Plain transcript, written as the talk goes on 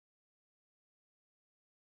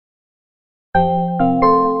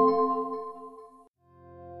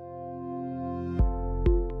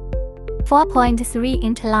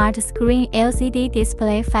4.3-inch large-screen LCD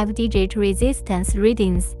display, 5-digit resistance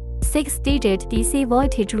readings, 6-digit DC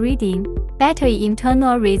voltage reading. Battery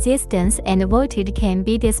internal resistance and voltage can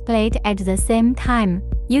be displayed at the same time,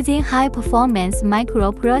 using high-performance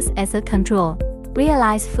microprocessor control.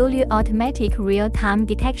 Realize fully automatic real-time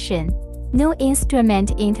detection. No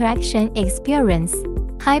instrument interaction experience.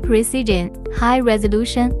 High precision, high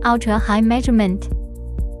resolution, ultra-high measurement.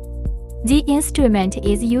 The instrument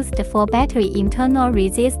is used for battery internal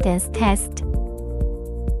resistance test.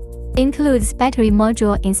 Includes battery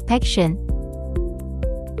module inspection,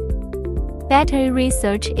 battery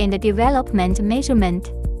research and development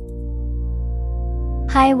measurement,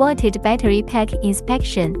 high voltage battery pack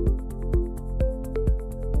inspection,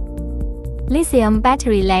 lithium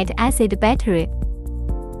battery lead-acid battery,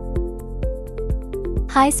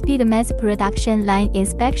 high-speed mass production line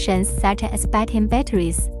inspections such as battery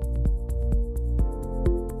batteries.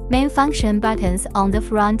 Main function buttons on the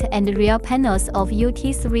front and rear panels of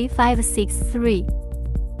UT3560.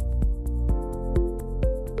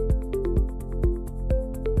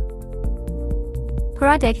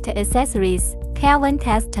 Product accessories: Kelvin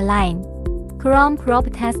test line, chrome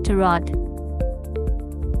probe test rod,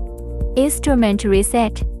 instrument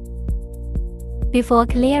reset. Before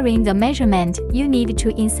clearing the measurement, you need to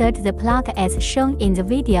insert the plug as shown in the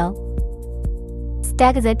video.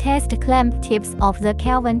 Stack the test clamp tips of the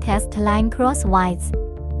Kelvin test line crosswise.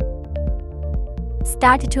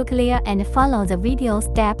 Start to clear and follow the video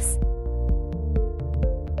steps.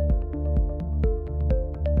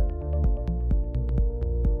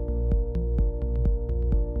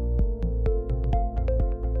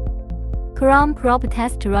 Chrome probe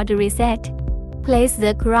test rod reset. Place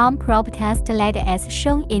the chrome probe test lead as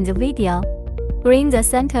shown in the video. Bring the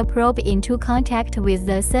center probe into contact with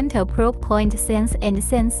the center probe point, sense and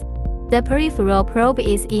sense. The peripheral probe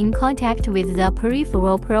is in contact with the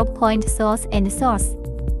peripheral probe point, source and source.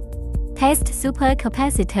 Test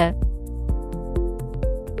supercapacitor.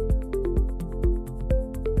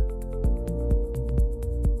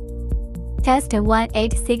 Test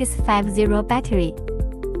 18650 battery.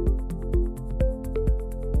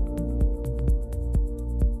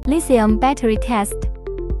 Lithium battery test.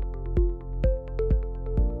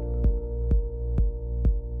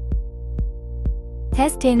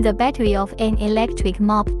 Testing the battery of an electric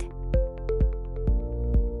moped.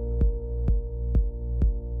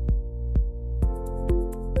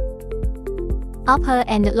 Upper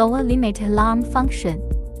and lower limit alarm function.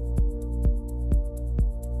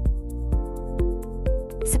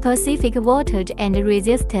 Specific voltage and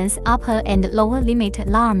resistance upper and lower limit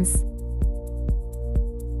alarms.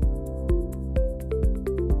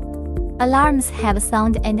 Alarms have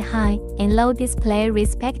sound and high and low display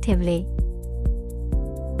respectively.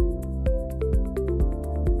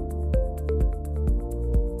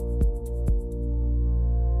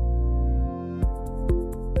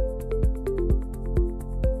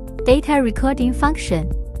 Data recording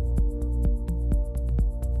function.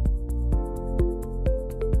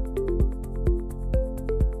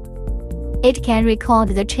 It can record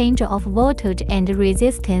the change of voltage and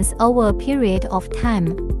resistance over a period of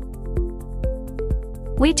time,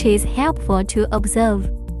 which is helpful to observe.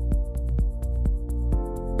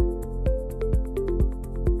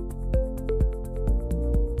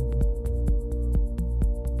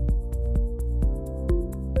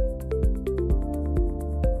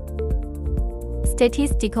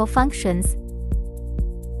 Statistical functions.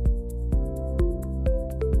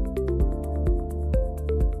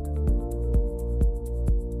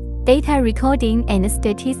 Data recording and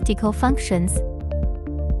statistical functions.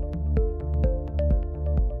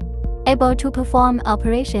 Able to perform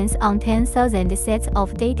operations on 10,000 sets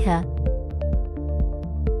of data.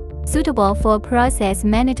 Suitable for process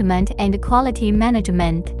management and quality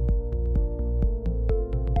management.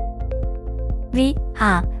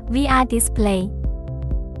 VR display.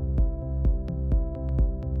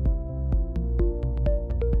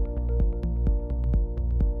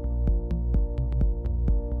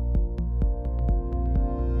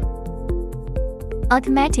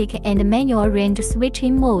 Automatic and manual range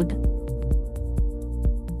switching mode.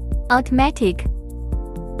 Automatic.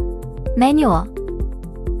 Manual.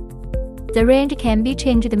 The range can be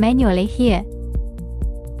changed manually here.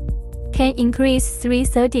 Can increase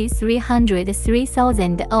 330, 300,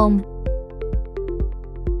 3000 ohm.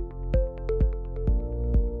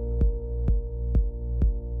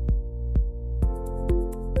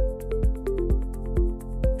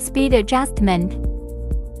 Speed adjustment.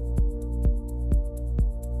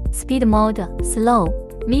 Speed mode, slow,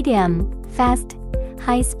 medium, fast,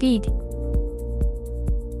 high speed.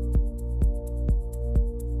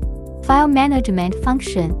 File management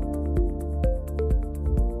function.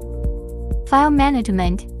 File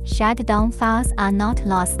management, shut down files are not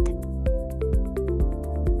lost.